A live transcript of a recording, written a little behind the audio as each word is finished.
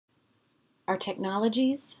Our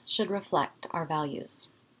technologies should reflect our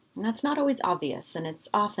values. And that's not always obvious, and it's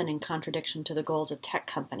often in contradiction to the goals of tech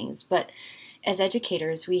companies. But as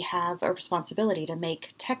educators, we have a responsibility to make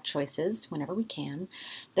tech choices, whenever we can,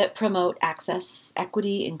 that promote access,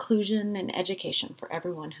 equity, inclusion, and education for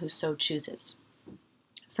everyone who so chooses.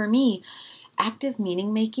 For me, active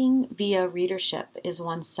meaning making via readership is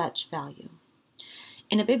one such value.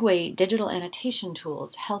 In a big way, digital annotation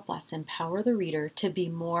tools help us empower the reader to be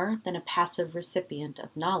more than a passive recipient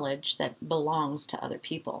of knowledge that belongs to other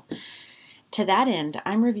people. To that end,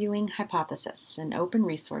 I'm reviewing Hypothes.is, an open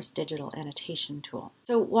resource digital annotation tool.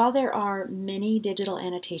 So while there are many digital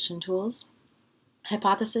annotation tools,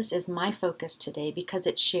 Hypothes.is is my focus today because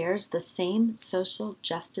it shares the same social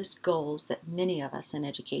justice goals that many of us in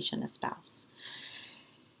education espouse.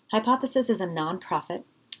 Hypothes.is is a nonprofit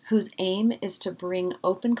whose aim is to bring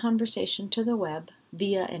open conversation to the web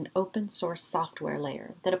via an open source software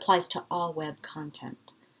layer that applies to all web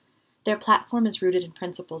content. Their platform is rooted in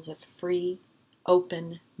principles of free,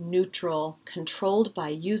 open, neutral, controlled by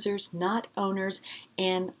users, not owners,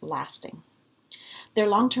 and lasting. Their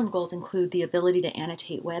long-term goals include the ability to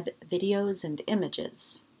annotate web videos and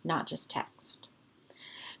images, not just text.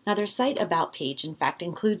 Now, their site About page, in fact,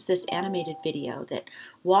 includes this animated video that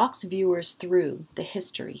walks viewers through the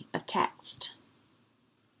history of text.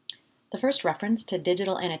 The first reference to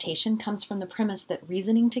digital annotation comes from the premise that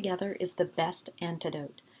reasoning together is the best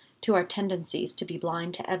antidote to our tendencies to be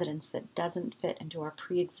blind to evidence that doesn't fit into our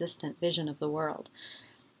pre-existent vision of the world.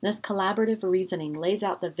 This collaborative reasoning lays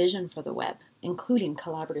out the vision for the web, including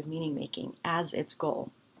collaborative meaning making, as its goal.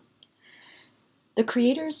 The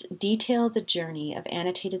creators detail the journey of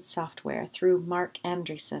annotated software through Mark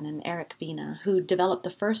Andreessen and Eric Bina, who developed the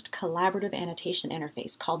first collaborative annotation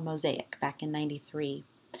interface called Mosaic back in '93,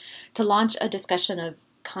 to launch a discussion of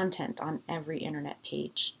content on every internet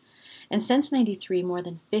page. And since '93, more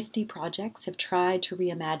than 50 projects have tried to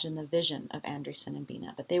reimagine the vision of Andreessen and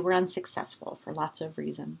Bina, but they were unsuccessful for lots of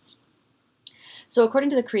reasons. So according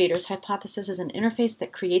to the creators, Hypothes.is is an interface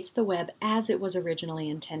that creates the web as it was originally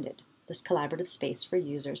intended, this collaborative space for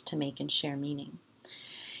users to make and share meaning.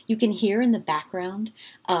 You can hear in the background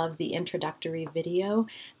of the introductory video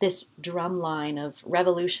this drum line of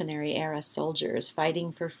Revolutionary era soldiers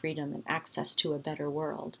fighting for freedom and access to a better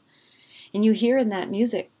world. And you hear in that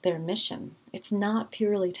music their mission. It's not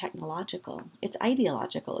purely technological, it's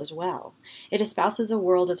ideological as well. It espouses a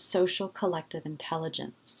world of social collective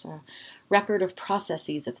intelligence, a record of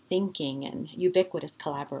processes of thinking and ubiquitous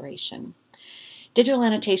collaboration. Digital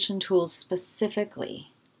annotation tools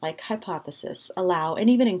specifically, like Hypothes.is, allow and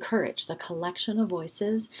even encourage the collection of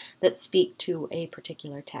voices that speak to a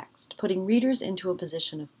particular text, putting readers into a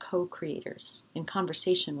position of co-creators in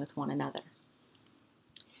conversation with one another.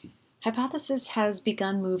 Hypothes.is has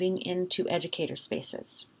begun moving into educator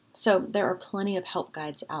spaces. So there are plenty of help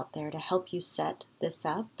guides out there to help you set this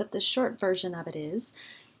up, but the short version of it is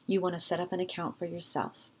you want to set up an account for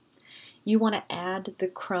yourself. You want to add the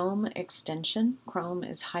Chrome extension. Chrome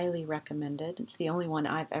is highly recommended. It's the only one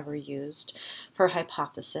I've ever used for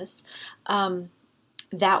Hypothes.is.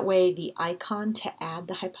 That way the icon to add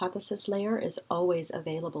the Hypothes.is layer is always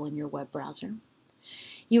available in your web browser.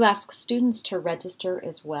 You ask students to register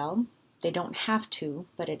as well. They don't have to,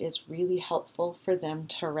 but it is really helpful for them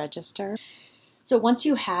to register. So once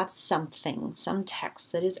you have something, some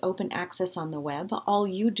text that is open access on the web, all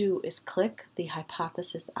you do is click the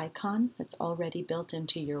Hypothes.is icon that's already built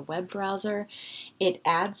into your web browser. It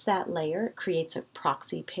adds that layer, it creates a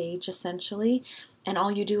proxy page essentially, and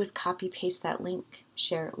all you do is copy paste that link,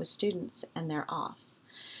 share it with students, and they're off.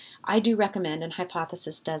 I do recommend, and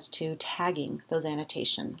Hypothes.is does too, tagging those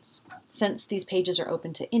annotations. Since these pages are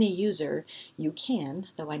open to any user, you can,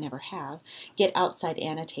 though I never have, get outside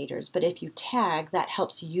annotators. But if you tag, that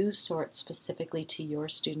helps you sort specifically to your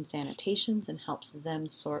students' annotations and helps them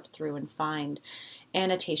sort through and find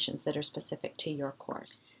annotations that are specific to your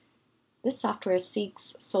course. This software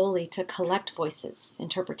seeks solely to collect voices,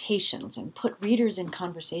 interpretations, and put readers in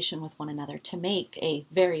conversation with one another to make a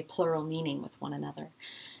very plural meaning with one another.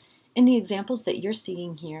 In the examples that you're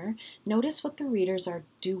seeing here, notice what the readers are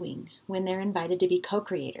doing when they're invited to be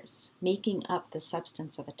co-creators, making up the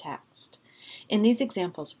substance of a text. In these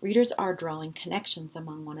examples, readers are drawing connections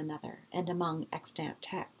among one another and among extant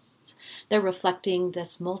texts. They're reflecting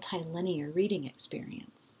this multilinear reading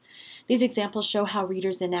experience. These examples show how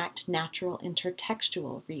readers enact natural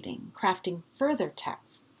intertextual reading, crafting further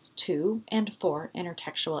texts to and for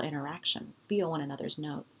intertextual interaction via one another's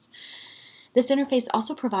notes. This interface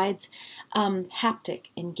also provides haptic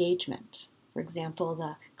engagement. For example,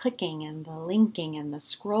 the clicking and the linking and the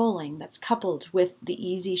scrolling that's coupled with the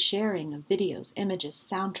easy sharing of videos, images,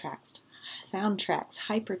 soundtracks,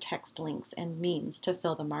 hypertext links, and memes to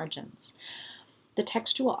fill the margins. The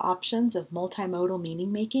textual options of multimodal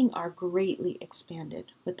meaning making are greatly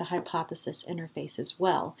expanded with the Hypothesis interface as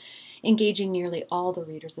well, engaging nearly all the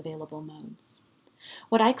reader's available modes.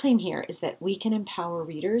 What I claim here is that we can empower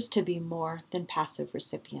readers to be more than passive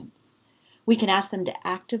recipients. We can ask them to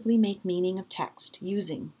actively make meaning of text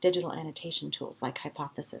using digital annotation tools like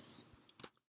Hypothesis.